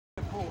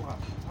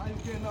Aí o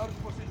que na hora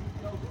que você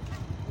judiar os outros,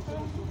 você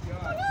não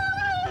judiar.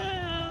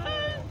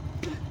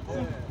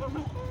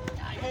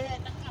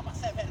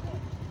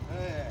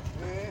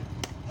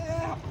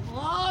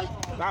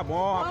 Tá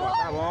bom, rapaz,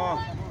 tá bom.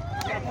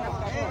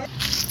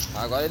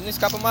 Agora ele não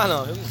escapa mais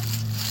não, viu? Não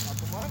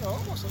escapa mais não,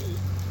 moça aí.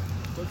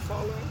 Tô te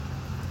falando.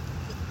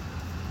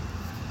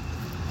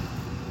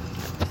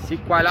 Se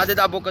coalhar dentro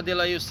da boca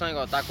dele aí o sangue,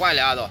 ó. Tá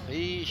coalhado, ó.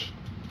 Ixi.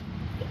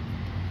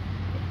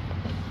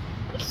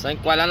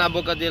 Sangue coalhar na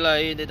boca dele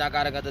aí, dentro da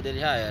garganta dele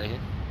já era, viu?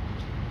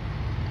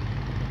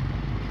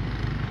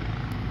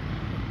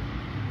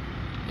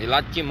 E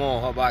lá de Timon,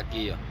 roubar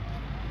aqui, ó.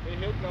 Tem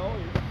jeito não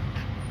aí.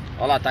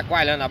 Ó lá, tá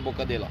coalhando a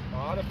boca dele, ó.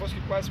 Ah, depois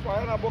que conhece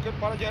coalha na boca, ele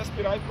para de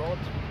respirar e pronto.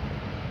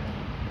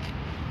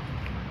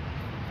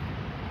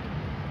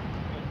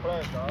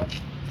 Empregado.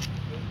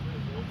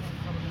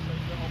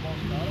 Roubar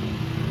os caras.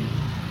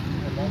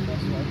 Roubar o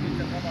pessoal, que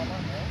quer trabalhar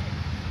mais não.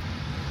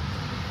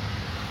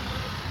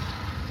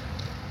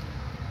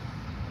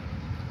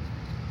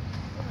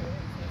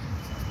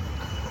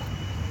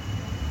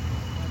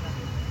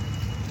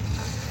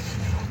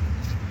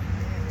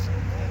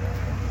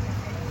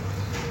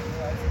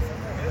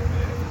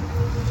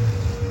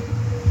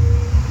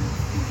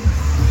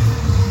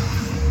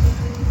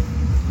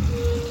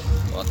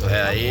 Bota o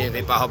ré aí,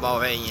 vem pra roubar o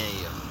velhinho aí.